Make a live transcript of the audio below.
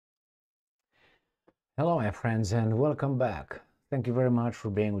Hello, my friends, and welcome back. Thank you very much for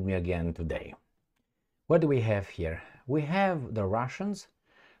being with me again today. What do we have here? We have the Russians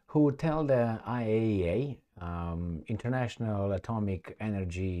who tell the IAEA, International Atomic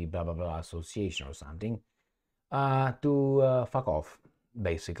Energy blah blah blah Association or something, to fuck off,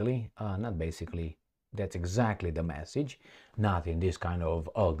 basically. Not basically, that's exactly the message. Not in this kind of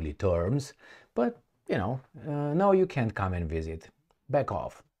ugly terms, but no, you can't come and visit. Back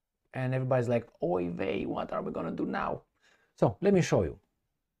off. And everybody's like, oy vey, what are we gonna do now? So let me show you.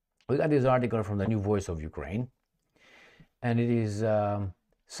 We got this article from the New Voice of Ukraine, and it is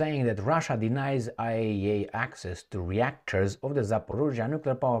saying that Russia denies IAEA access to reactors of the Zaporizhzhia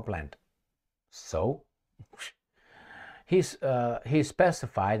Nuclear Power Plant. So he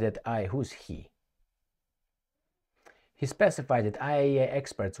specified that who's he? He specified that IAEA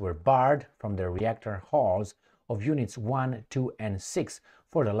experts were barred from the reactor halls of units 1, 2, and 6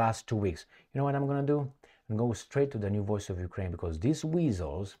 for the last 2 weeks. You know what I'm going to do? I'm going to go straight to the New Voice of Ukraine, because these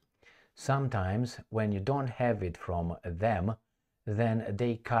weasels, sometimes when you don't have it from them, then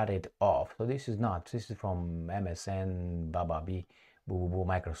they cut it off. So this is from MSN, Baba-B, Boo,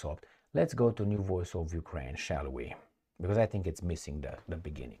 Microsoft. Let's go to New Voice of Ukraine, shall we? Because I think it's missing the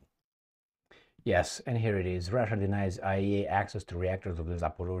beginning. Yes, and here it is. Russia denies IAEA access to reactors of the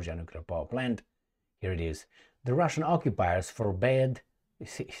Zaporizhzhia Nuclear Power Plant. Here it is. The Russian occupiers forbade.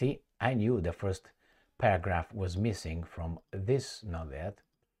 See, I knew the first paragraph was missing from this, not that,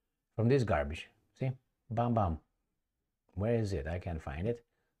 from this garbage. See, bam, bam. Where is it? I can't find it.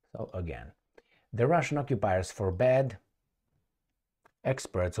 So again, the Russian occupiers forbade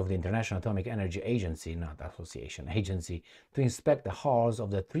experts of the International Atomic Energy Agency, not association, agency, to inspect the halls of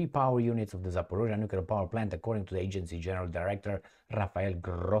the 3 power units of the Zaporizhzhia Nuclear Power Plant, according to the agency general director Rafael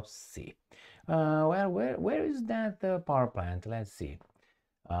Grossi. Well, where is that power plant? Let's see.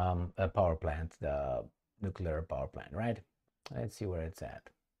 A power plant, the nuclear power plant, right? Let's see where it's at.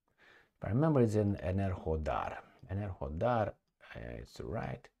 If I remember, it's in Enerhodar. Enerhodar, it's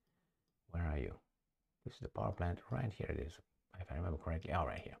right. Where are you? This is the power plant. Right here it is. If I remember correctly,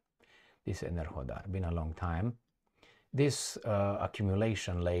 right here. This is Enerhodar. Been a long time. This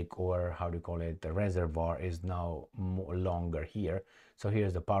accumulation lake, or how do you call it, the reservoir, is now longer here. So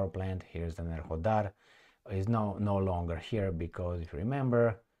here's the power plant. Here's the Enerhodar. Is now no longer here, because if you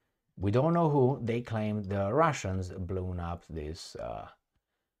remember, we don't know who, they claim the Russians blew up this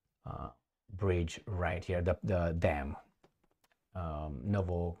bridge right here, the dam,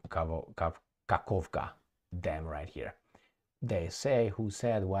 Novokakovka dam right here. They say who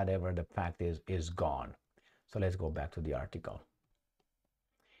said whatever, the fact is gone. So let's go back to the article.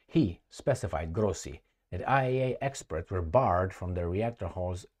 He specified, Grossi, that IAEA experts were barred from the reactor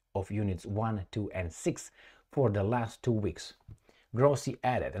halls of units 1, 2, and 6 for the last 2 weeks. Grossi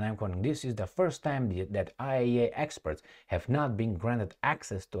added, and I'm quoting, "This is the first time that IAEA experts have not been granted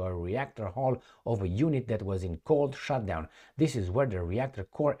access to a reactor hall of a unit that was in cold shutdown. This is where the reactor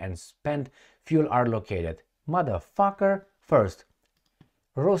core and spent fuel are located." Motherfucker, first,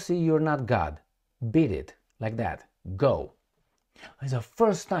 Grossi, you're not God. Beat it. Like that. Go. It's the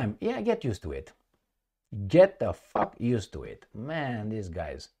first time. Yeah, get used to it. Get the fuck used to it. Man, these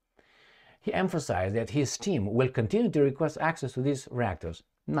guys. He emphasized that his team will continue to request access to these reactors.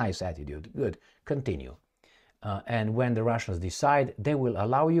 Nice attitude. Good. Continue. And when the Russians decide, they will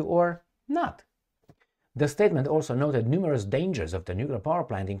allow you or not. The statement also noted numerous dangers of the nuclear power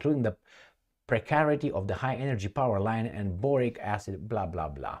plant, including the precarity of the high energy power line and boric acid, blah, blah,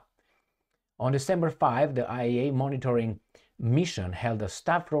 blah. On December 5, the IAEA monitoring mission held a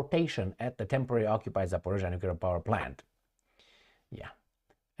staff rotation at the temporarily occupied Zaporizhzhia Nuclear Power Plant. Yeah.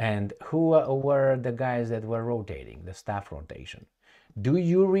 And who were the guys that were rotating, the staff rotation? Do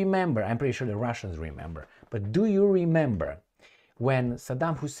you remember? I'm pretty sure the Russians remember. But do you remember when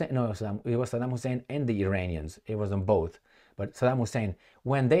Saddam Hussein, it was Saddam Hussein and the Iranians, it wasn't both, but Saddam Hussein,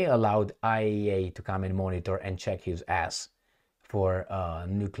 when they allowed IAEA to come and monitor and check his ass for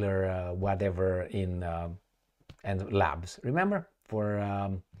nuclear whatever in and labs, remember, for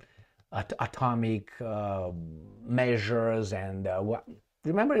atomic measures and what?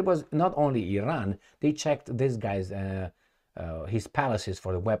 Remember, it was not only Iran. They checked this guy's his palaces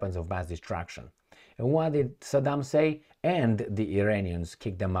for the weapons of mass destruction. And what did Saddam say? And the Iranians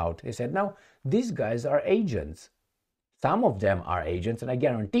kicked them out. They said, no, these guys are agents. Some of them are agents, and I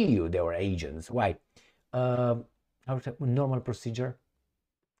guarantee you they were agents. Why? Normal procedure.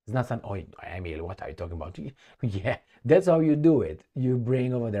 It's not some, oh, Emil, what are you talking about? Yeah, that's how you do it. You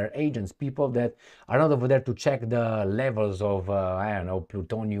bring over there agents, people that are not over there to check the levels of, I don't know,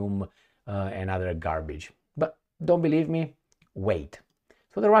 plutonium and other garbage. But don't believe me? Wait.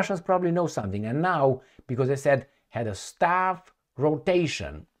 So the Russians probably know something. And now, because they said had a staff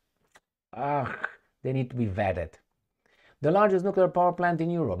rotation, they need to be vetted. The largest nuclear power plant in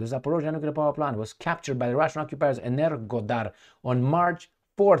Europe, the Zaporizhzhia Nuclear Power Plant, was captured by the Russian occupiers Energodar on March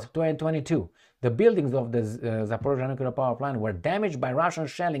 4th, 2022. The buildings of the Zaporizhzhia Nuclear Power Plant were damaged by Russian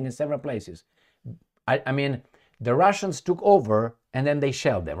shelling in several places. I mean, the Russians took over and then they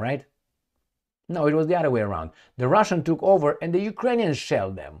shelled them, right? No, it was the other way around. The Russians took over and the Ukrainians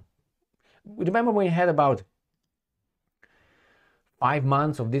shelled them. Remember when we had about 5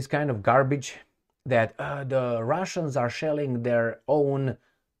 months of this kind of garbage? That the Russians are shelling their own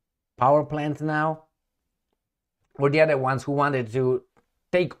power plant now? Or the other ones who wanted to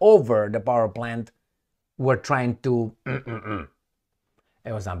take over the power plant were trying to...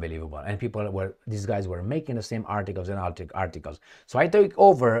 It was unbelievable. And these guys were making the same articles and articles. So I take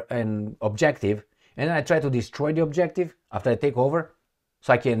over an objective and then I try to destroy the objective after I take over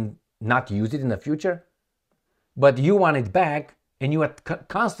so I can not use it in the future. But you want it back and you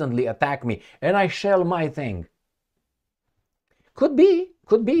constantly attack me and I shell my thing. Could be,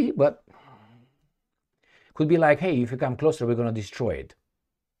 but could be like, hey, if you come closer, we're going to destroy it.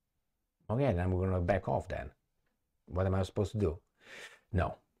 Okay, then we're going to back off then. What am I supposed to do?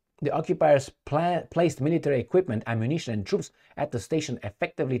 No. The occupiers placed military equipment, ammunition, and troops at the station,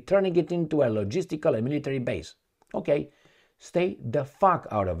 effectively turning it into a logistical and military base. Okay, stay the fuck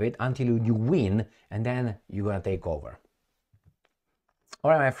out of it until you win, and then you're going to take over.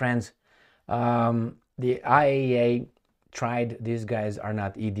 All right, my friends, the IAEA tried, these guys are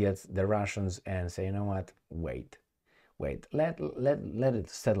not idiots, the Russians, and say, you know what, wait, let it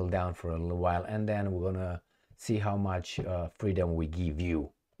settle down for a little while, and then we're gonna see how much freedom we give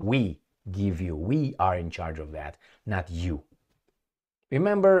you. We are in charge of that, not you.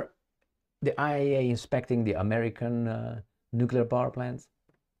 Remember the IAEA inspecting the American nuclear power plants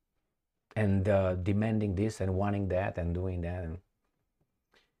and demanding this and wanting that and doing that.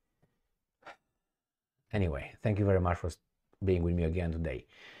 Anyway, thank you very much for being with me again today.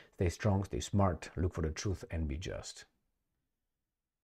 Stay strong, stay smart, look for the truth, and be just.